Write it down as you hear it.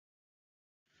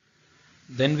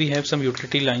Then we have some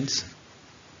utility lines.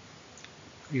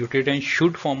 Utility line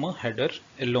should form a header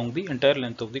along the entire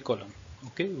length of the column.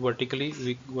 Okay,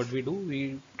 vertically what we do,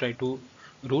 we try to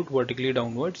route vertically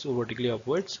downwards or vertically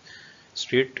upwards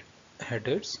straight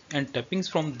headers, and tappings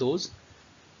from those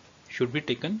should be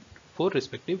taken for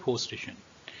respective host station.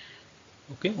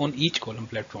 Okay, on each column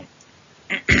platform.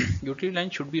 Utility line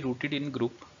should be routed in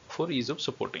group for ease of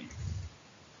supporting.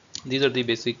 These are the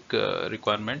basic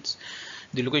requirements.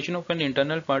 The location of an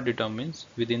internal part determines,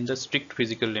 within the strict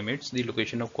physical limits, the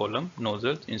location of column,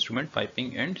 nozzles, instrument,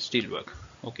 piping, and steelwork.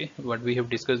 Okay, what we have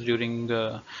discussed during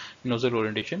nozzle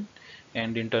orientation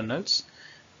and internals.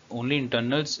 Only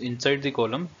internals inside the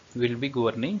column will be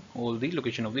governing all the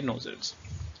location of the nozzles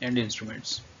and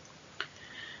instruments.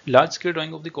 Large scale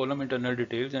drawing of the column internal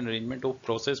details and arrangement of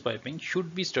process piping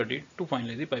should be studied to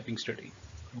finalize the piping study.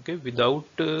 Okay, without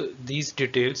these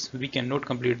details we cannot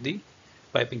complete the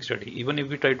piping study. Even if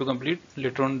we try to complete,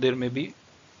 later on there may be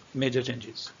major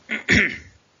changes.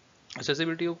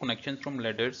 Accessibility of connections from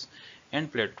ladders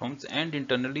and platforms, and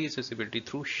internally accessibility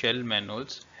through shell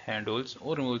manholes, handholds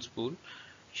or removal spool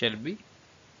shall be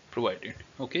provided.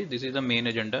 Okay, this is the main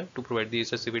agenda, to provide the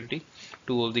accessibility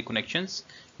to all the connections,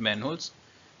 manholes,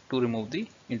 to remove the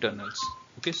internals.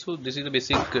 Okay, so this is the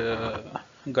basic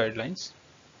guidelines.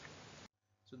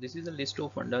 So this is a list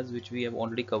of fundas which we have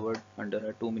already covered under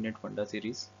a 2-minute funda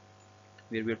series,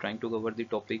 where we are trying to cover the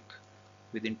topic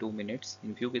within 2 minutes.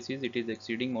 In few cases it is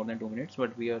exceeding more than 2 minutes,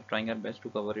 but we are trying our best to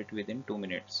cover it within 2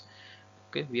 minutes.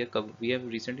 Okay, we have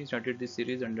recently started this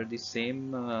series under the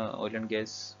same oil and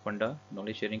gas funda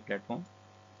knowledge sharing platform.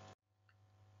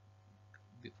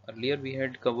 Earlier we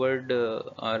had covered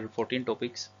our 14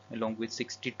 topics along with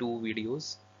 62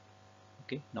 videos.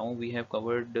 Okay, now we have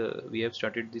covered we have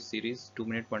started this series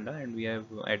 2-minute funda, and we have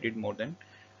added more than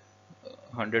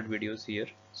 100 videos here.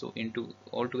 So into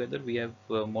altogether we have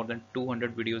more than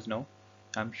 200 videos now.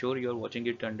 I'm sure you are watching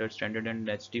it under standard and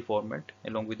HD format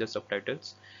along with the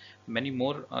subtitles. Many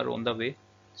more are on the way,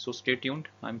 so stay tuned.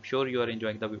 I'm sure you are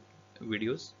enjoying the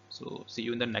videos. So see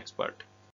you in the next part.